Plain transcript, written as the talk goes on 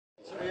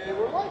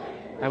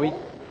Ah oui.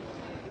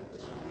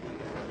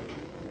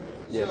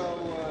 Yes. So,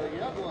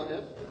 yeah, go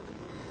ahead.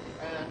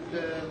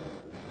 And,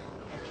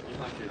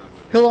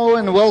 hello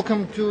and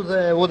welcome to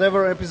the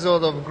whatever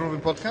episode of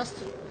Groovy Podcast.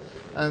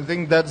 I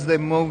think that's the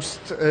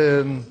most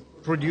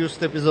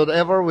produced episode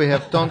ever. We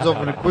have tons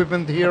of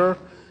equipment here.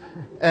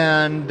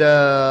 And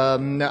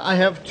I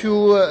have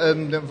two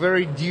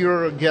very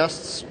dear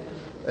guests,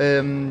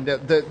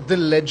 the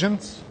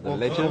legends. The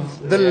legends.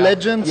 The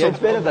legends Yeah, of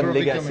it's better of than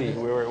Groovy legacy. community.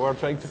 We're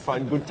trying to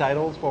find good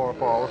titles for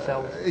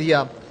ourselves.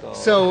 Yeah.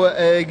 So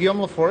Guillaume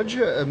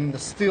Laforge,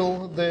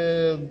 still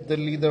the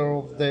leader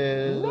of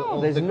the No,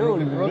 of there's the no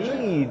Groovy project.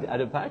 lead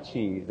at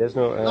Apache. There's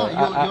no. No, you're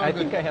I good.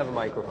 think I have a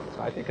microphone,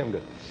 so I think I'm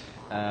good.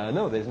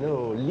 No, there's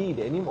no lead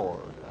anymore.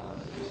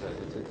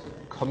 It's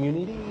a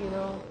community, you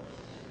know.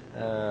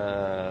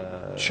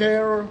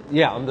 Chair.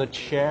 Yeah, I'm the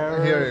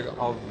chair Here you go.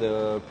 of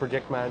the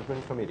project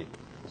management committee.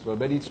 So,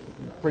 but it's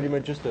pretty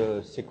much just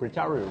a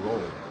secretarial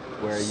role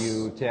where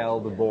you tell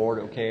the board,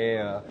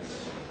 okay,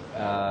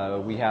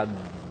 we had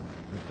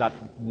that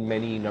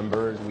many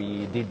numbers,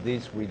 we did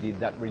this, we did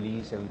that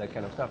release, and that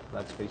kind of stuff.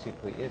 That's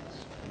basically it.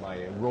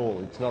 My role.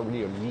 It's not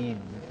really a lead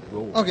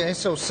role. Okay,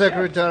 so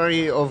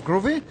secretary of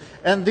Groovy,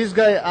 and this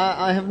guy,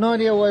 I have no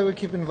idea why we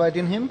keep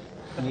inviting him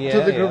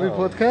to the Groovy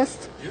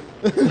podcast.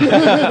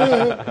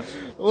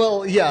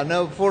 Well, yeah,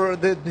 no, for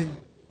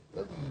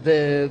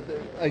the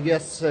I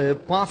guess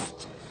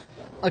past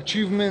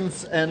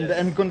achievements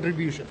and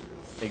contribution.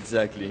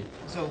 Exactly.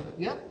 So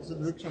yeah,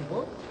 Cedric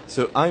Champot.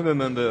 So I'm a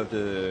member of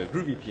the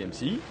Groovy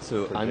PMC,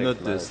 so I'm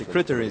not the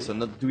secretary, so I'm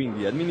not doing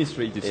the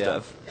administrative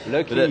stuff.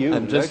 Lucky But you.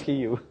 I'm just, Lucky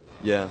you.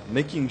 yeah,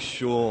 making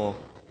sure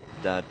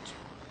that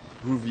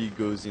Groovy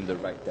goes in the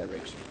right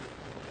direction.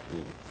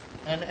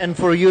 And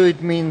for you,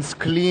 it means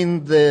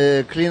clean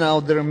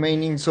out the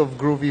remainings of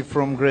Groovy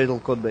from Gradle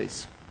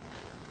codebase.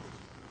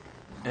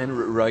 And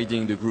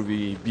riding the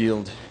Groovy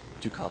build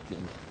to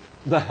Kotlin.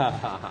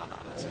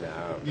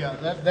 Yeah,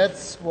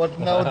 that's what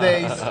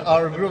nowadays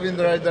are Groovy in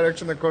the right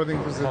direction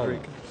according to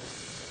Cedric.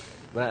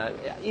 But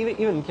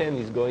even Ken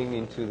is going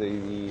into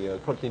the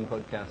Kotlin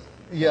podcast.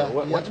 Yeah,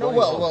 What's no, going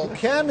well, on?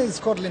 Ken is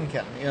Kotlin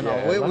Ken, you know,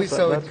 Yeah, we that's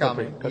saw that's it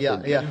coming.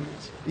 Kotlin.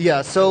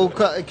 Yeah. So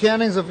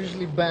Ken is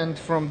officially banned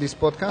from this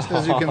podcast,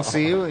 as you can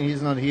see.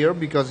 He's not here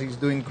because he's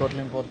doing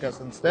Kotlin podcast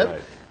instead.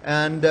 Right.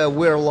 And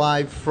we're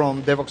live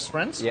from Devox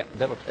Friends. Yeah,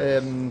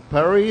 DevOps.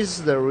 Paris,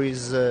 there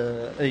is,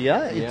 it's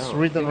Yeah,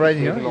 written I think right it's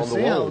here. written You on the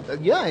see how? wall.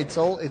 Yeah, it's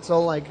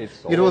all like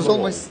It's it all was on the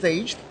almost wall.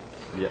 staged.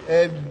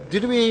 Yeah.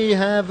 Did we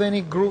have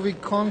any Groovy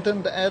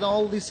content at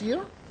all this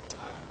year?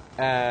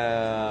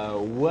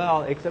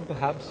 Well, except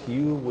perhaps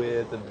you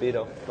with a bit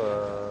of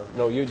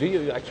no. Do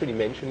you actually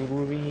mention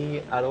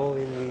Groovy at all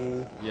in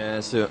the? Yeah,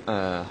 so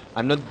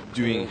I'm not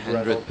doing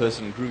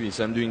 100% Groovy,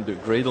 so I'm doing the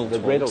Gradle The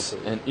talks. Gradle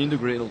talks. And in the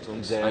Gradle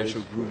talks, I There's- show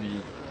Groovy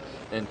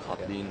and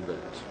Kotlin, but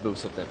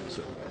both of them.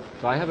 So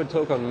So I have a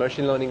talk on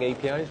machine learning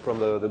APIs from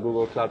the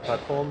Google Cloud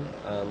Platform,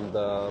 and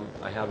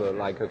I have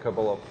a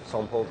couple of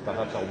samples.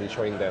 Perhaps I'll be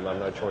showing them. I'm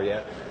not sure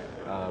yet,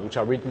 which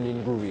are written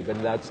in Groovy,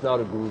 but that's not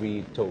a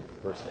Groovy talk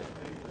per se.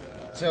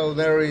 So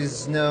there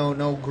is no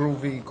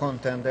Groovy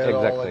content at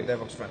all Exactly. at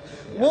Devox Friends.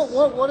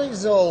 What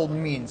does all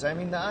means? I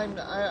mean,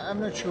 I'm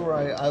not sure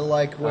I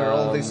like where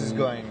all this is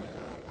going.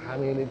 I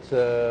mean, it's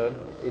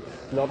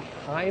not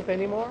hype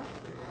anymore.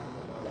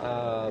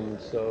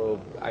 So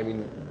I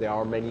mean, there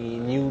are many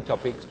new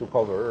topics to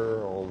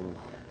cover. On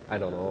I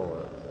don't know.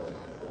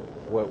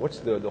 What's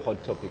the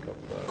hot topic of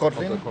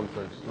Kotlin? the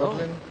conference?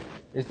 Kotlin? No?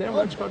 Is there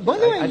much Kotlin? By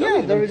the way, I don't yeah,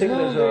 even there is think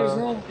no. there's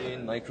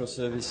in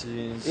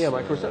microservices. Yeah,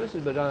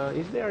 microservices, but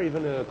is there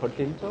even a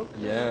Kotlin talk?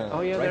 Yeah,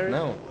 Oh, yeah, right there is?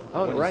 now. Oh,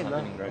 What is right now.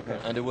 happening right now.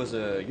 And there was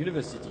a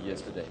university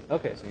yesterday.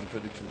 Okay. So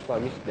introduction. So I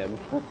missed them.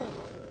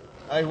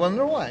 I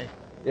wonder why.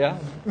 Yeah.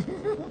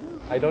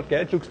 I don't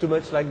care. It looks too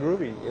much like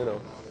Groovy, you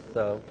know.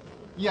 So.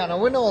 Yeah, no,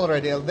 we know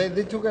already.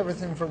 They took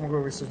everything from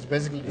Groovy, so it's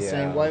basically the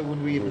same. Why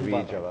would we even Groovy,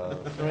 bother? Java.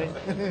 Right?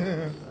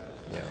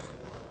 Yeah.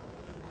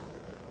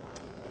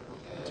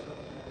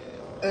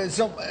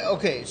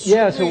 Okay.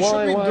 Yeah, Should we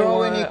why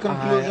draw any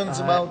conclusions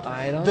about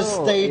I don't the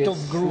know. state of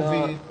It's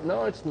Groovy?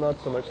 No, it's not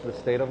so much the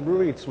state of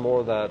Groovy. It's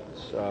more that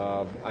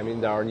I mean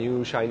there are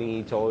new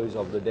shiny toys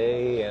of the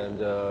day, and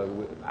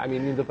I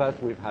mean in the past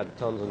we've had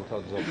tons and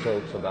tons of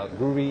talks about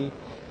Groovy,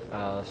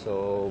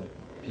 so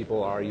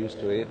people are used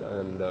to it,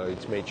 and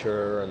it's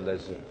mature, and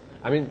there's.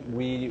 I mean,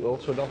 we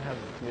also don't have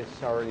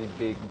necessarily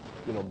big,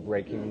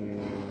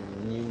 breaking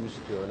news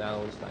to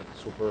announce, like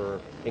super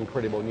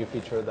incredible new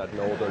feature that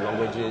no other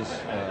languages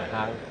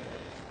have.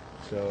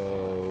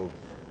 So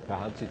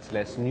perhaps it's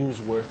less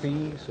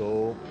newsworthy.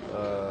 So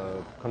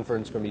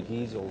conference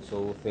committees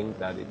also think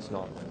that it's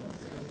not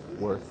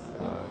worth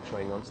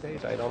showing on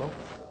stage. I don't know.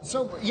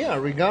 So yeah,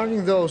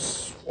 regarding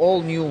those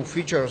all new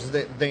features,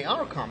 they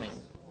are coming,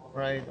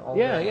 right?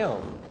 Yeah.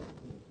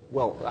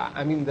 Well,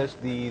 I mean, there's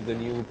the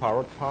new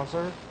parrot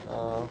parser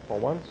for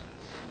once,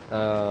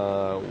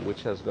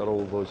 which has got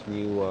all those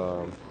new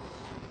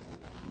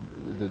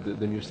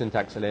the new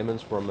syntax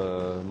elements from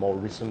more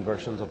recent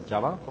versions of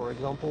Java, for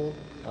example.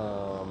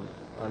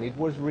 and it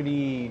was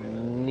really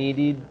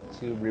needed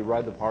to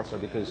rewrite the parser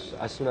because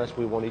as soon as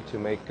we wanted to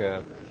make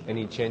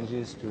any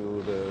changes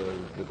to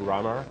the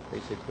grammar,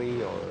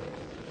 basically, or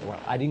well,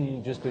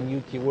 adding just a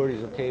new keyword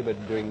is okay, but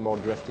doing more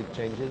drastic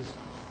changes,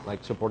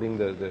 like supporting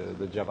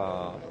the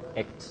Java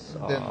X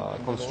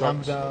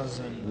constructs,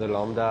 the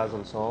lambdas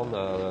and so on,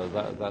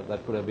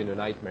 that could have been a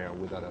nightmare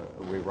without a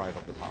rewrite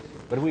of the parser.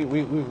 But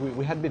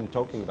we had been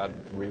talking about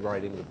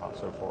rewriting the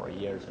parser for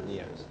years and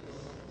years.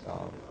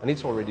 And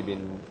it's already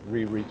been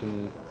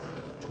rewritten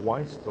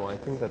twice, so I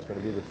think that's going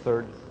to be the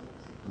third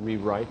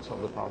rewrite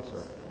of the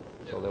parser.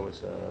 So there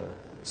was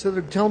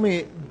Cedric, tell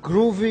me,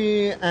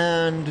 Groovy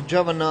and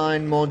Java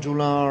 9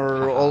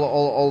 modular,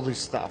 all this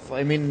stuff.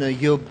 I mean,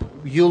 you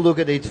look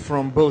at it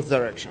from both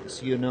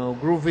directions. You know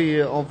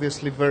Groovy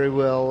obviously very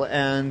well,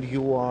 and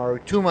you are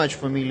too much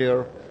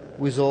familiar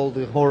with all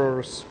the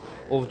horrors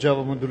of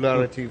Java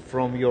modularity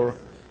from your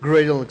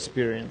Gradle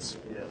experience.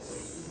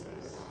 Yes,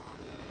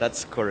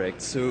 that's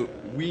correct. So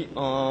we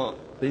are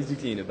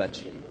basically in a bad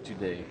shape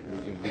today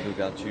with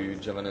regard to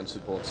Java 9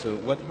 support. So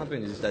what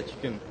happens is that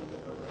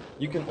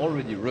you can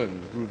already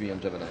run Groovy on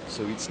Java 9.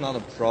 So it's not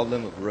a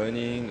problem of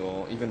running,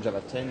 or even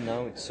Java 10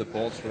 now, it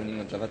supports running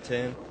on Java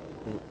 10.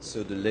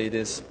 So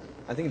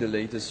I think the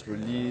latest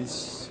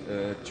release,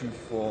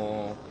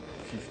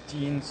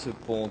 2.4.15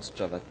 supports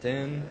Java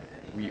 10.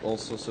 We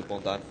also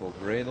support that for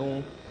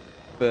Gradle.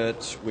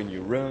 But when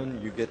you run,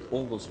 you get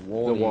all those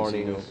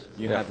warnings.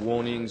 You have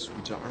warnings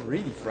which are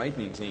really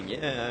frightening, saying,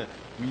 yeah,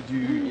 we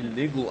do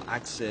illegal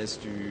access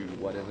to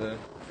whatever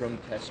from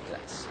cache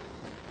class.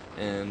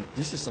 And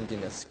this is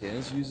something that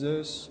scares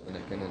users, and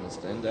I can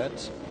understand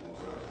that.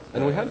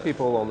 And we had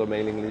people on the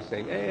mailing list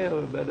saying, "Hey,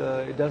 but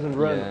it doesn't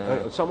run."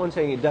 Yeah. Someone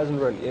saying it doesn't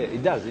run. Yeah,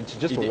 it does. It's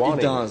just a warning.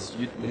 It does.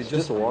 It's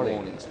just a warning.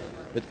 Warnings.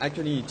 But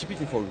actually,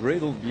 typically for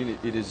Gradle build,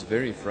 it is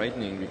very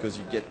frightening because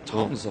you get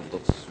tons of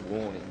those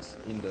warnings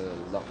in the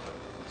log.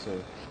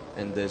 So,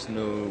 and there's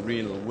no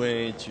real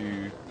way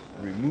to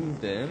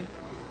remove them.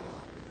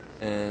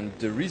 And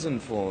the reason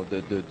for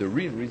the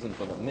real reason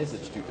for that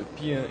message to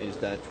appear is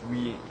that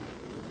we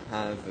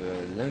have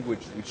a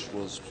language which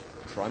was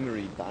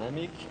primarily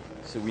dynamic,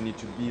 so we need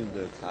to build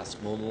a class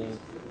model,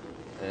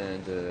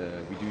 and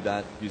we do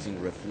that using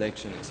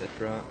reflection,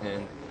 etc.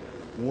 And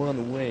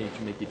one way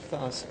to make it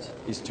fast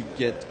is to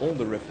get all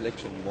the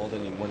reflection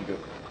model in one go.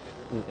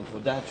 And for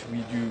that,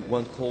 we do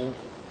one call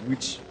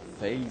which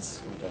fails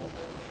in Java.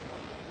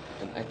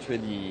 And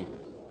actually,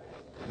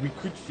 we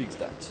could fix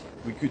that.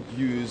 We could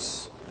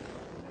use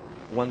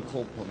one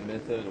call per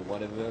method or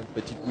whatever,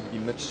 but it would be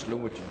much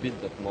slower to build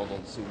that model,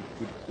 so it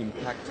could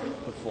impact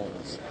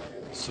performance.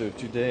 So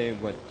today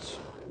what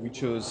we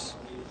chose,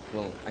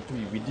 well,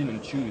 actually we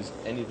didn't choose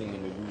anything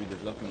in the Groovy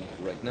development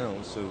right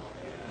now, so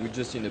we're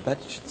just in a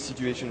bad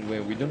situation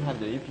where we don't have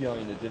the API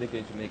in the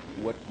JDK to make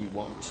what we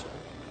want.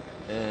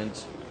 And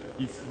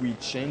if we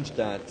change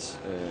that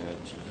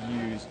to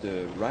use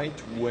the right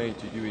way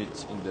to do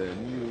it in the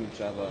new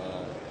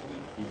Java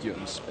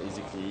idioms,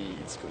 basically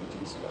it's going to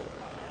be slow.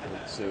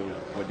 So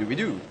what do we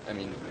do? I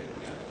mean,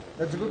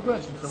 That's a good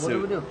question. So what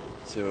do we do?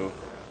 So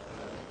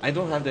I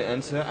don't have the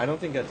answer. I don't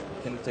think I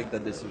can take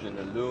that decision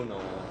alone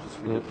or just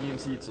with the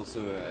PMC. It's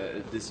also a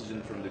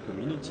decision from the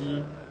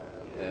community.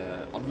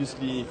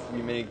 Obviously, if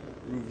we make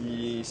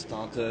Groovy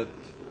startup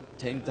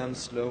 10 times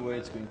slower,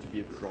 it's going to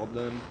be a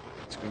problem.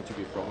 It's going to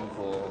be a problem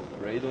for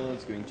Gradle.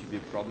 It's going to be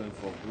a problem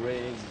for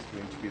Grails. It's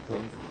going to be a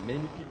problem for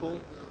many people.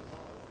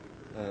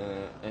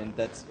 And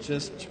that's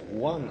just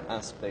one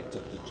aspect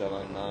of the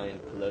Java 9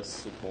 Plus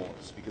support,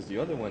 because the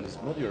other one is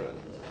modular.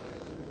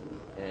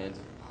 And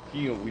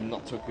here we're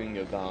not talking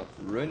about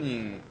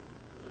running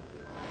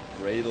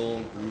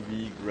Gradle,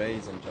 Groovy,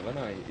 Grails, and Java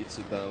 9. It's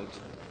about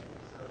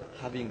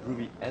having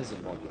Groovy as a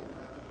module.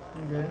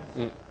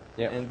 Okay.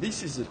 Yeah. And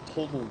this is a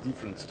total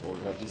different story.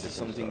 This is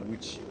something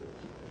which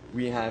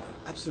we have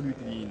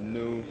absolutely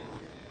no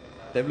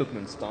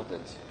development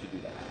started to do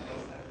that.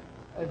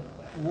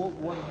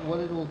 What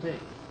it will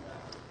take?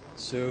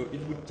 So it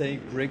would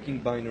take breaking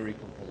binary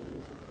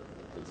compatibility,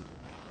 basically.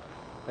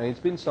 And it's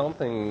been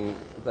something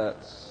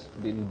that's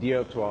been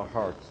dear to our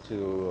hearts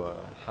to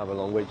have a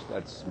language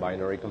that's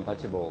binary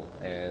compatible,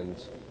 and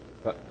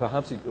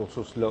perhaps it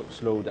also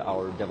slowed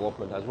our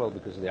development as well,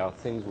 because there are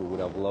things we would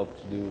have loved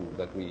to do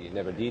that we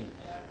never did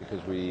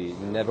because we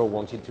never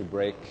wanted to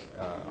break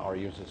our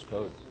users'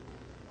 code.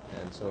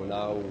 And so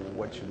now,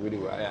 what should we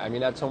do? I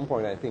mean, at some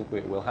point, I think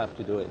we'll have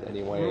to do it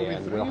anyway,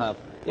 and we'll have,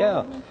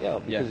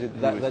 because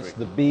that's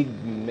the big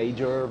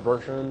major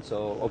version.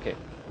 So okay,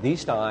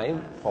 this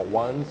time for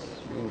once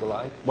in the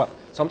life, well,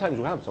 sometimes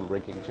we have some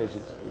breaking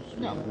changes,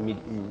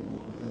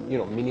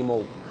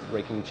 minimal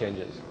breaking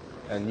changes,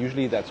 and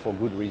usually that's for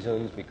good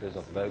reasons, because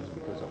of bugs,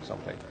 because of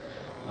something.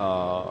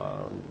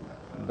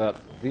 But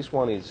this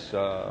one is,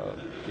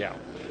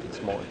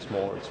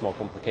 it's more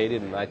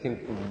complicated, and I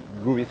think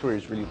Groovy 3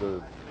 is really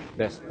the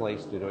best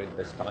place to do it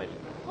this time.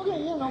 Okay,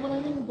 but I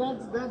mean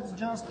that's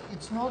just,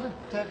 it's not a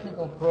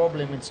technical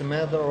problem. It's a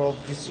matter of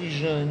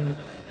decision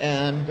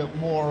and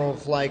more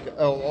of like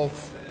of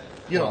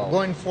Wow.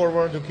 going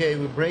forward, okay,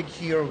 we break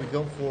here, we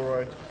go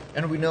forward,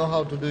 and we know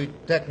how to do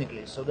it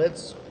technically. So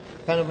that's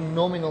kind of a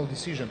nominal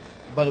decision.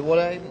 But what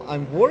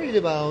I'm worried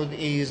about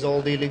is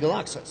all the illegal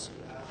access,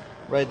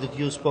 right, that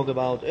you spoke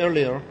about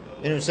earlier.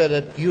 And you said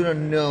that you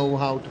don't know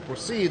how to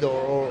proceed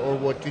or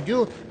what to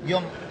do.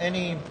 Yom,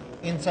 any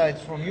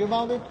insights from you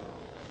about it?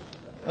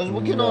 Because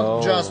we cannot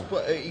No. just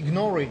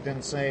ignore it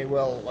and say,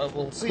 well,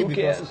 we'll see. Who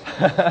Because,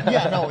 cares?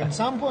 yeah, no, in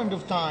some point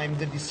of time,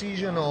 the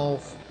decision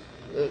of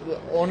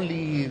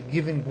only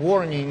giving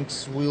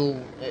warnings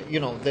will,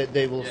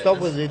 they will stop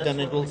with it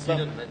and it will stop.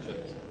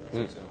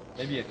 So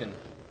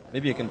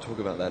maybe I can talk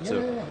about that. So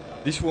yeah.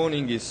 this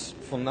warning is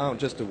for now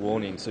just a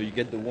warning. So you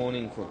get the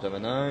warning for Java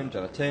 9,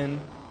 Java 10,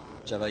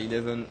 Java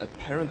 11.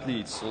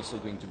 Apparently, it's also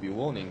going to be a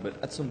warning,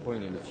 but at some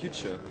point in the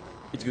future,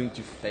 it's going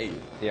to fail.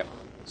 Yeah,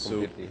 So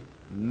completely.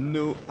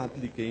 no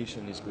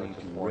application is going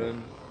to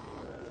run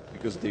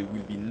because there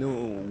will be no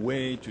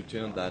way to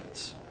turn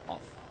that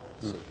off.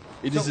 So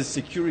it is a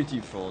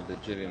security for the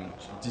JVM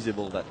to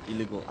disable that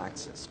illegal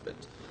access, but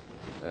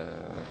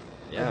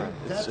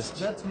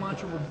That's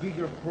much of a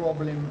bigger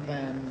problem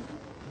than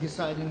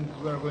deciding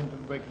we're going to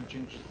break and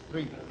change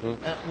 3.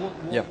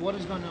 Yeah. What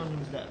is going on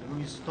with that? Who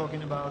is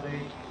talking about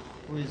it?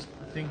 Who is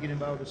thinking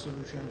about the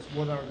solutions?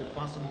 What are the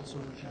possible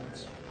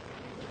solutions?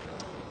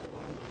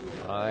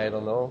 I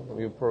don't know.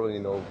 You probably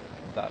know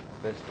that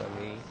best than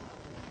me.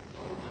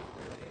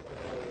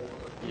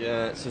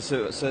 Yeah,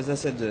 so as I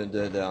said,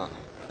 there are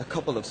a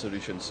couple of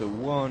solutions. So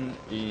one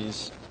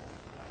is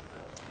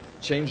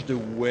change the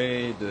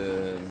way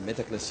the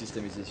metaclass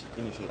system is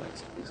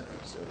initialized, basically.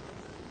 So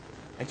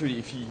actually,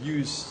 if you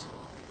use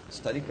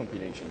static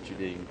compilation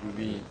today in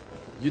Groovy,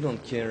 you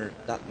don't care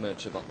that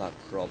much about that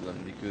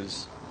problem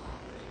because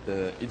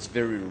it's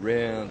very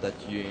rare that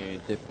you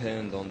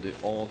depend on the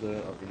order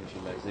of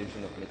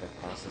initialization of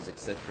metaclasses,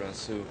 etc.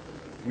 So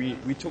we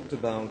talked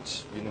about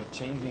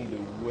changing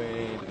the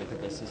way the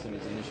metaclass system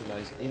is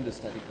initialized in the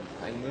static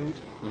compile mode,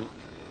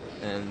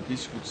 and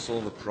this would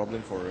solve a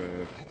problem for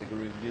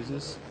category of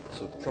users.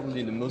 So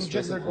probably the most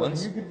recent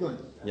ones. You keep going.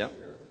 Yeah.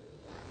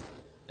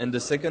 And the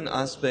second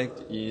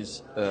aspect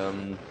is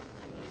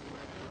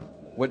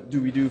what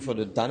do we do for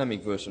the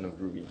dynamic version of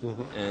Groovy?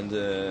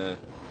 And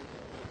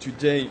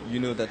today, you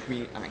know that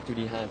we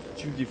actually have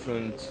two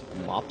different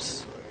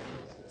maps.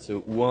 So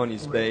one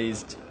is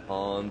based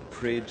on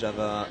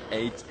pre-Java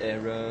 8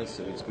 era,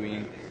 so it's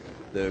going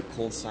the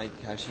call site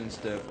caching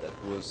stuff that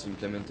was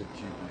implemented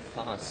to be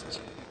fast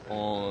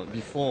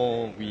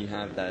before we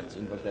have that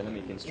invoke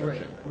dynamic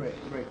instruction. Right.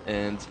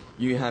 And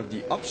you have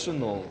the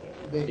optional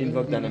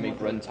invoke dynamic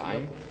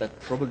runtime that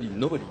probably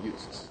nobody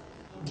uses.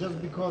 Just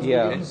because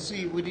Yeah.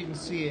 we didn't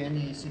see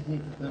any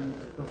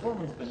significant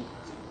performance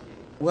benefits.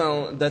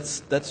 Well,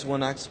 that's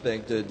one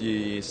aspect.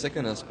 The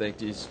second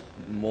aspect is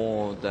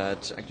more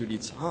that actually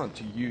it's hard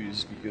to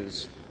use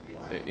because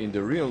in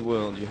the real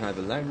world you have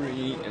a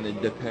library and it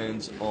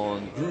depends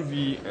on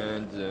Groovy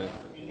and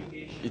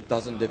it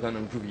doesn't depend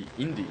on Groovy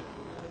Indie.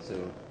 So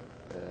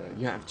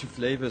you have two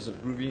flavors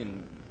of Groovy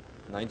and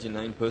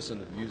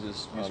 99% of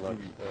users use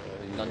Groovy,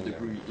 not the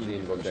Groovy The Indie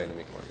invoke version.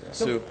 dynamic one. Yeah.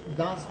 So, So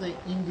does the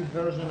indie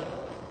version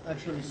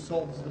actually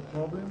solves the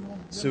problem of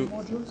the So-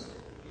 modules?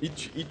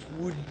 it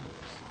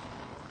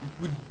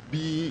would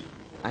be,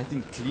 I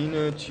think,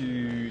 cleaner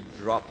to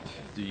drop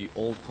the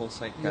old call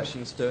site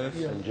caching stuff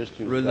Yeah. And just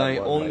use rely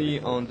that one by only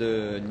default. on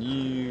the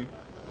new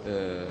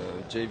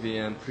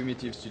JVM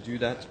primitives to do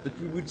that, but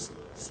we would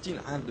still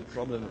have the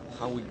problem of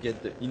how we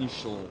get the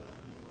initial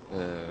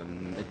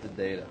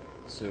metadata.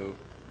 So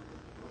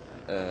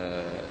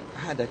I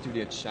had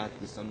actually a chat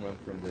with someone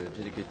from the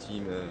JDK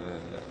team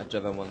at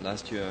Java 1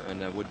 last year,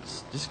 and I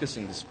was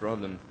discussing this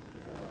problem,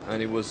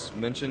 and it was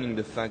mentioning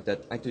the fact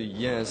that actually,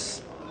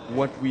 yes,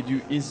 what we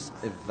do is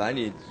a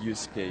valid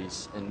use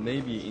case, and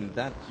maybe in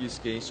that use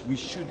case we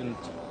shouldn't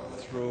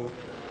throw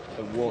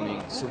a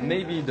warning. So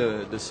maybe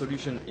the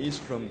solution is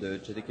from the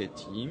JDK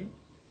team,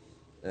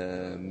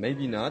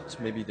 maybe not,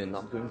 maybe they're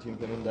not going to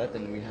implement that,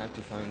 and we have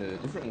to find a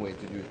different way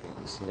to do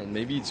things. And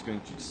maybe it's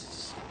going to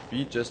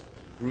be just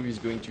Groovy is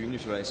going to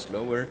initialize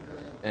slower,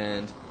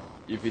 and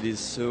if it is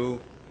so,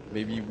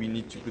 maybe we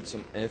need to put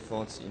some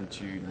efforts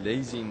into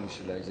lazy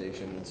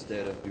initialization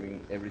instead of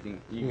doing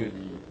everything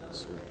eagerly.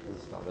 So we'll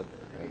start it.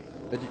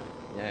 But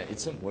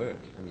it's some work.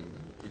 I mean,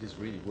 it is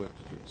really work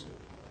to do. So.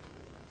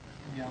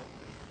 Yeah.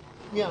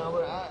 Yeah, no,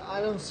 but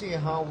I don't see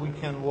how we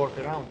can work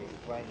around it,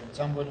 right? At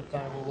some point in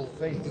time we will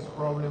face this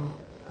problem,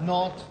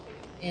 not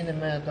in a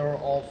matter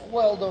of,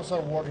 well, those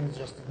are warnings,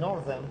 just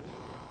ignore them,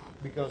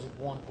 because it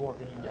won't work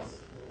anymore.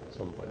 At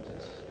some point,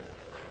 yes.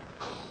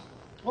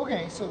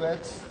 Okay, so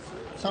that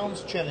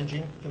sounds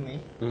challenging to me.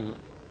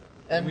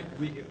 And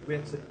We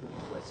accept pull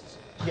requests.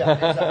 yeah,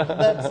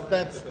 exactly.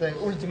 that's the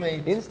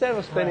ultimate. Instead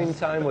of spending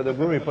time with the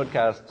Groovy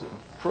podcast,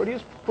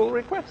 produce pull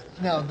requests.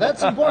 Now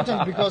that's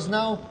important because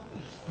now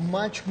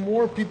much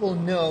more people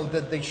know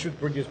that they should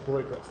produce pull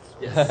requests.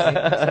 Yes,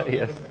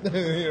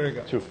 Here we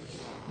go. true.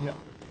 Yeah.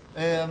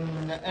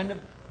 And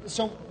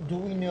so, do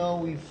we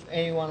know if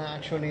anyone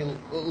actually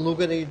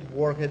look at it,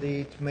 work at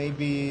it,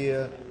 maybe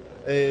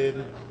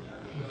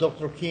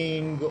Dr.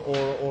 King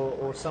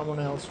or someone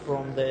else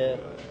from the.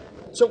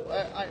 So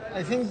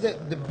I think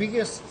that the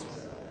biggest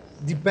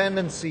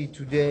dependency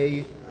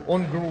today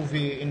on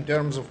Groovy in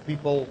terms of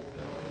people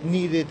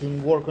need it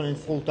and work on it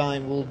full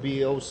time will be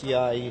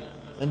OCI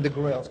and the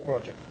Grails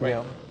project. Right?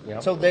 Yeah, yeah.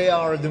 So they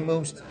are the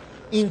most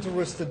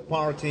interested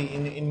party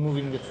in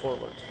moving it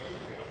forward.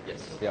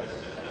 Yeah.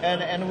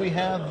 And we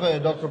have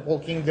Dr. Paul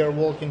King there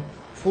working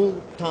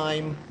full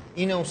time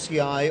in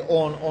OCI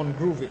on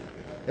Groovy,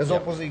 as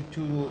opposite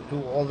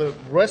to all the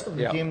rest of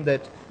the Yeah. team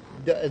that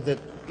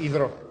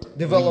either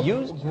develop We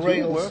used to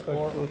Grails work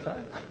or full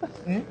time.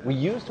 We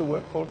used to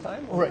work full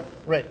time.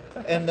 right.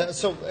 And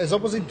so as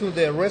opposite to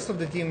the rest of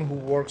the team who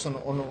works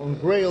on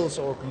Grails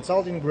or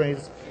consulting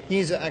Grails,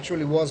 he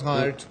actually was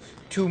hired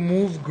to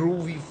move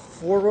Groovy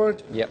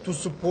forward Yep. to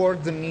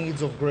support the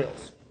needs of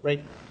Grails,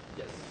 right?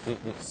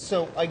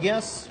 So I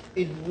guess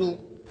it will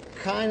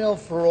kind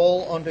of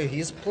roll onto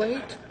his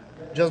plate,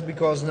 just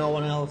because no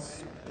one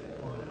else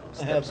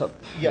Steps up.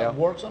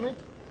 works on it.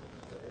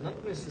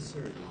 Not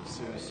necessarily.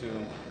 So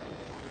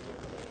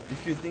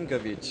if you think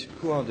of it,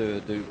 who are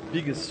the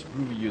biggest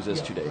Groovy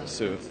users today?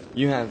 So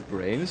you have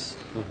Grails,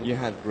 you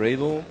have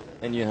Gradle,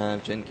 and you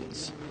have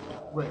Jenkins.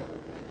 Right.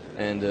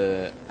 And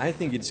I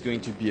think it's going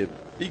to be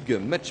a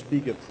much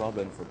bigger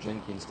problem for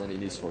Jenkins than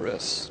it is for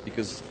us,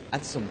 because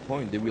at some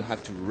point they will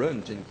have to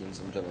run Jenkins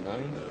on Java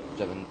 9,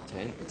 Java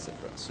 10, etc.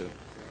 So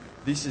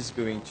this is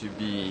going to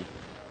be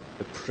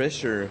a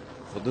pressure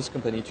for those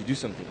companies to do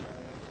something.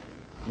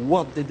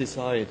 What they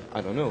decide, I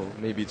don't know.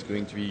 Maybe it's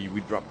going to be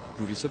we drop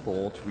Groovy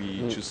support,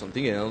 we choose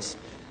something else,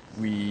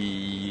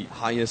 we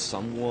hire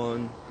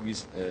someone who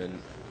is a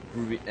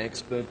Groovy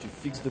expert to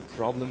fix the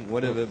problem,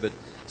 whatever, but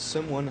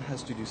someone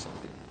has to do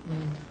something.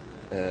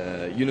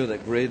 You know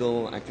that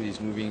Gradle actually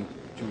is moving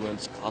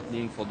towards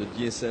Kotlin for the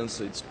DSL,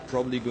 so it's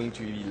probably going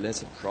to be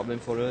less a problem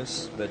for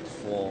us, but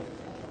for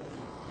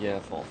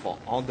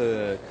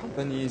other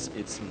companies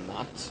it's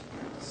not.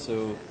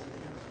 So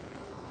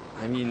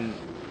I mean,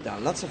 there are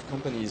lots of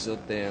companies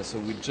out there, so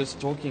we're just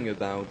talking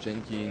about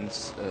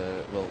Jenkins,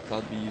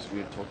 CloudBees,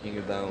 we're talking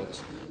about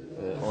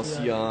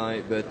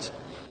OCI, but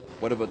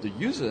what about the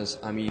users?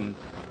 I mean,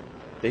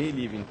 they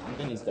live in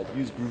companies that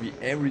use Groovy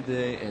every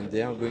day, and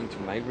they are going to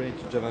migrate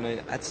to Java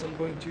 9 at some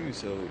point too,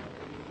 so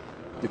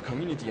the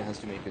community has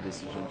to make a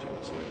decision too.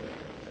 So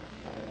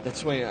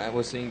that's why I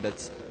was saying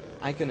that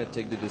I cannot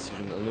take the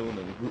decision alone,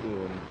 and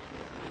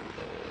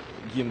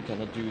Guillaume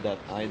cannot do that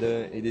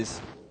either. It is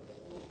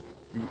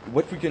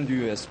what we can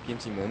do as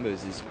PMC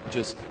members is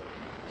just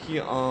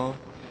here are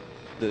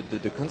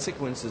the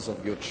consequences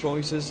of your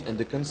choices and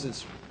the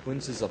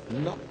consequences of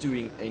not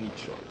doing any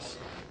choice.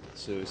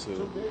 So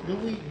do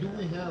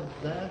we have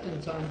that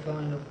in some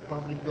kind of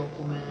public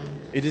document?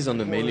 it is on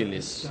the or mailing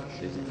list,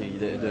 discussion? basically.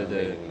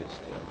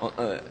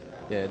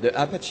 The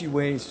Apache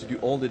way is to do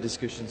all the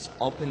discussions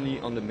openly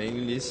on the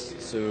mailing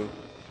list. So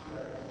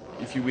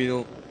if you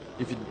will,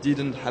 if it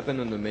didn't happen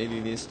on the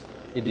mailing list,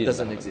 it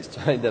doesn't exist.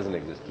 It doesn't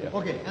exist. Yeah.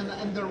 Okay,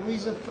 and there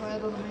is a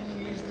thread on the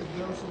mailing list that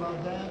goes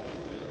about that.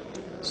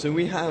 So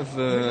we have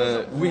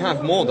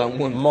more than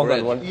one More thread.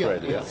 than one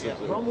thread. Yeah.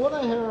 From what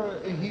I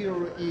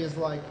hear is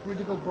like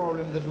critical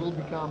problem that will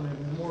become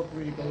more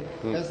critical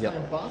as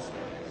time passes,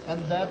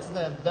 and that's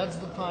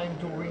the time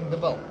to ring the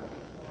bell.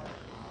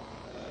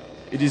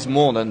 It is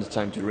more than the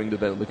time to ring the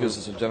bell,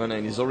 because Java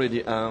 9 is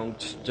already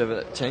out,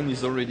 Java 10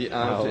 is already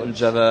out, and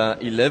Java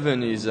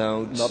 11 is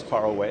out Not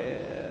far away.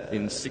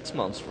 in 6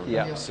 months from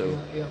Yeah. now. So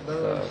there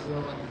are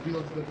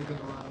builds that we can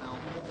run now.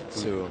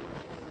 So,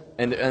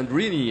 and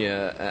really,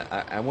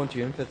 I want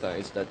to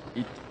emphasize that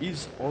it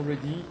is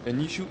already an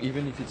issue,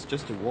 even if it's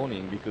just a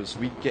warning, because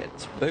we get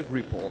bug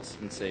reports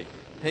and say,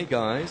 "Hey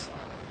guys,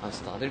 I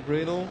started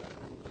Gradle,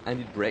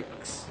 and it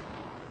breaks."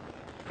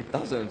 It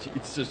doesn't.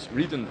 It's just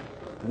written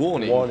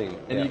warning,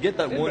 and yeah. you get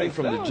that It warning breaks.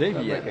 from the No, it's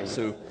not JVM. breaking.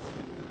 So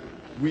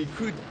we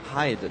could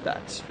hide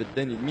that, but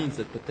then it means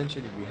that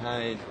potentially we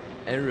hide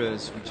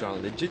errors which are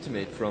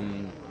legitimate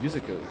from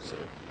user code. So.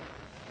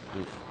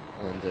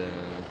 And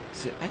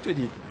so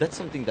actually, that's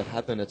something that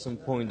happened at some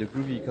point. The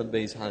Groovy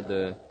codebase had,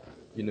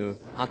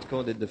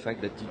 hard-coded the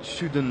fact that it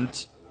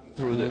shouldn't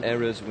throw the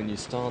errors when you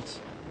start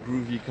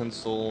Groovy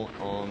console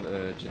on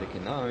JDK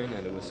 9,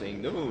 and I was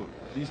saying, no,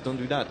 please don't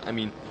do that. I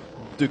mean,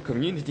 the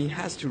community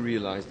has to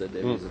realize that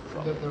there is a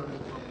problem.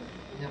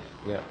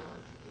 Yeah.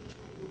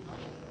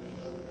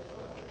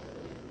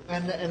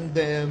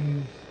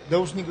 And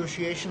those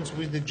negotiations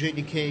with the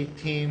JDK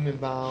team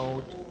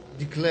about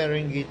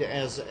declaring it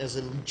as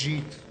a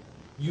legit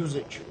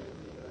usage,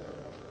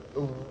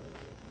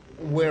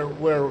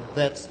 where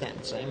that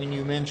stands. I mean,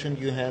 you mentioned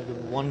you had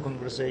one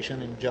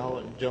conversation in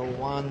Java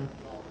 1.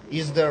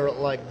 Is there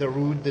like the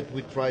route that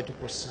we try to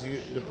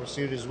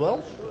pursue as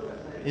well?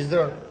 Is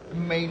there a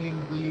mailing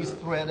list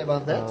thread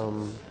about that?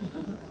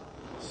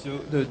 So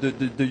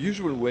the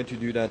usual way to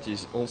do that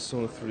is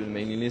also through the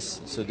mailing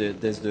list. So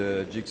there's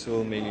the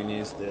Jigsaw mailing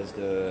list, there's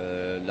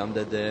the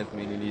Lambda Dev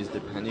mailing list,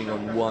 depending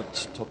on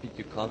what topic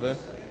you cover.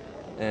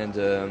 And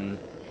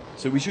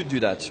So we should do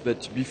that.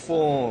 But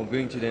before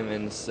going to them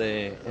and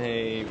say,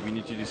 hey, we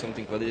need to do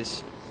something for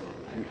this,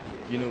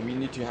 we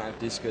need to have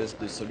discussed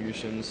the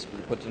solutions,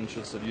 the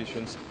potential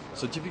solutions.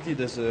 So typically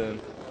there's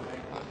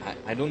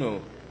I don't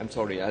know, I'm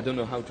sorry, I don't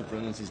know how to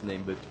pronounce his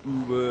name, but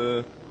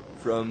Uwe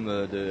from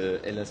the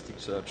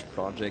Elasticsearch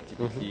project,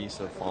 typically,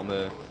 so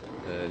former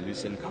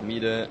Lucien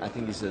Carmida, I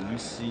think he's a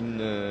Lucien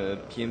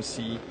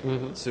PMC.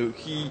 So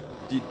he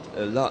did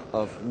a lot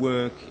of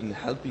work in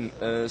helping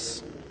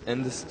us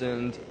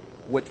understand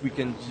what we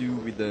can do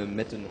with the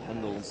method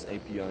handles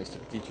APIs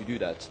typically to do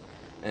that.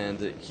 And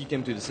he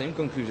came to the same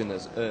conclusion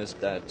as us,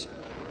 that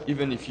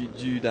even if you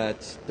do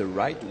that the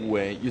right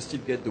way, you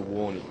still get the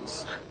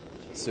warnings.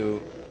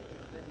 So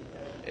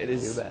it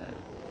is,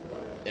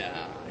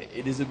 yeah,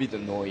 it is a bit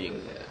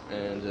annoying.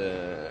 And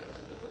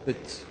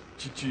but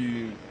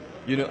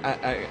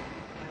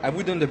I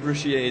wouldn't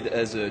appreciate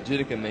as a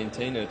JDK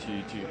maintainer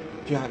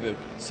to have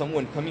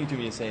someone coming to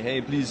me and saying,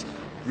 hey, please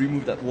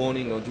remove that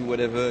warning or do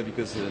whatever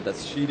because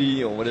that's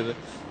shitty or whatever.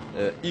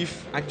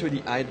 If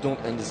actually I don't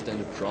understand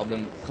the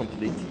problem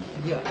completely.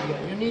 Yeah,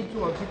 you need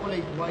to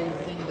articulate why you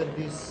think that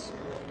this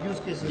use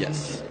case is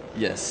Yes,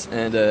 yes,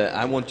 and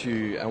I want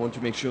to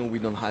make sure we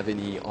don't have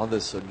any other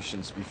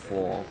solutions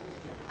before,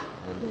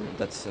 and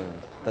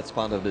that's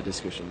part of the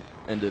discussion.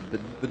 And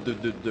but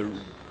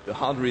the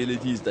hard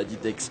reality is that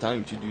it takes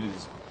time to do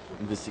these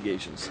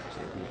investigations.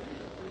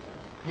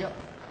 Yeah.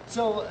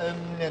 So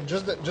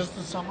just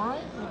to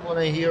summarize, what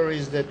I hear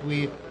is that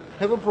we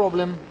have a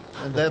problem,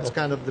 and that's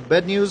kind of the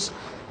bad news.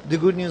 The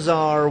good news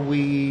are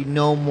we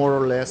know more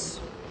or less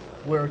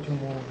where to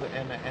move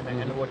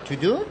and what to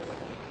do.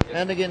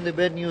 And again, the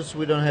bad news,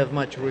 we don't have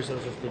much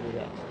resources to do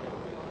that.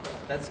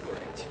 That's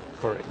correct.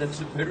 Correct.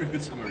 That's a very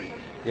good summary.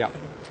 Yeah.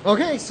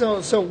 Okay,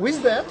 so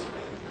with that,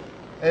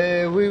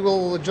 we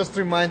will just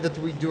remind that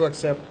we do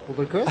accept pull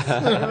requests.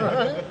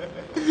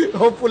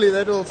 Hopefully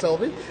that will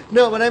solve it.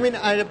 No, but I mean,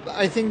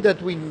 I think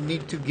that we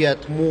need to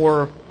get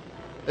more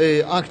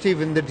active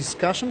in the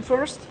discussion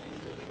first,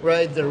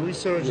 right? The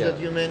research that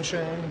you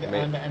mentioned,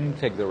 and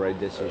take the right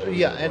decision.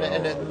 yeah,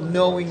 and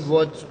knowing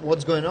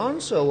what's going on.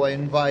 So I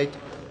invite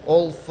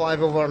all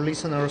 5 of our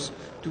listeners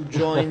to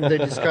join the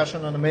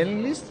discussion on the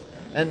mailing list.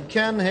 And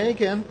Ken, hey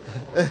Ken,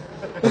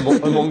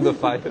 among the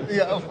 5.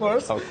 yeah, of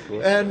course, Of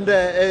course. and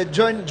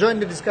join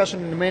the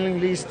discussion in the mailing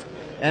list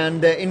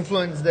and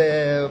influence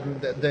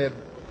the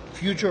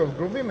future of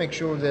Groovy. Make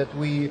sure that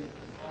we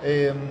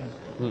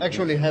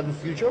actually have a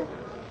future,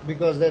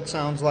 because that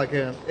sounds like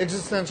an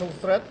existential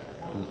threat.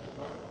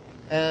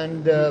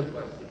 And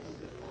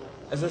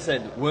As I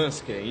said,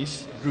 worst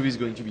case, Groovy is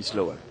going to be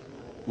slower.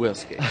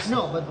 Worst case.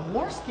 no, but the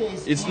worst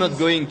case It's is, not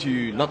going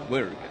to not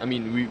work. I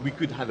mean, we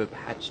could have a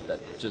patch that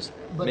just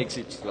But- makes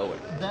it slower.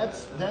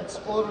 That's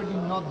already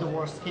not the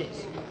worst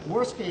case.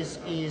 Worst case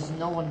is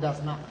no one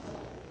does nothing.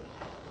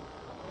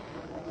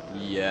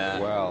 Yeah.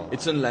 Well,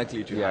 it's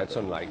unlikely to Yeah, happen. it's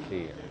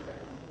unlikely.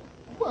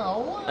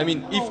 Well, I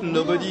mean, if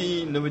no,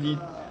 nobody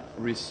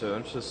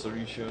research a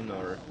solution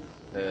or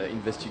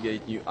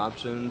investigate new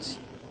options,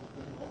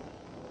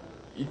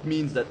 it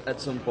means that at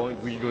some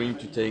point we're going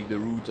to take the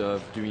route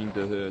of doing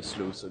the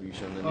slow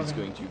solution, and it's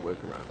going to work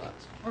around that.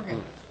 Okay.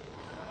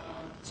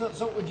 So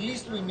at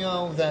least we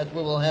know that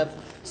we will have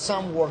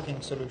some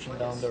working solution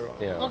down the road.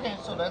 Yeah. Okay,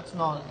 so that's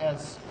not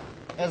as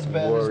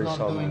bad as not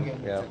Worrisome. doing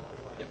anything.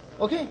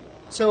 Yeah. Okay,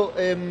 so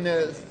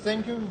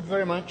thank you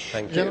very much,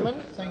 Thank you. gentlemen.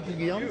 Thank you,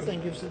 Guillaume.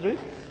 Thank you, Cedric.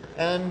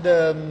 And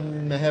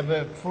have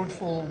a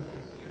fruitful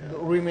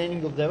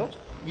remaining of DevOps.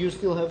 You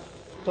still have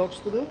talks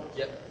to do?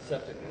 Yep,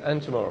 certainly.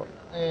 And tomorrow.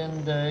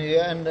 And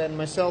and then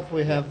myself,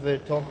 we have a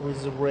talk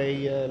with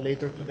Ray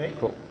later today.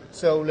 Cool.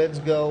 So let's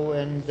go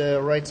and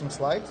write some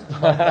slides. It's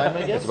about time,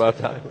 I guess. It's about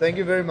time. Thank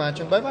you very much,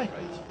 and bye bye.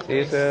 See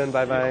you soon.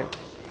 Bye bye.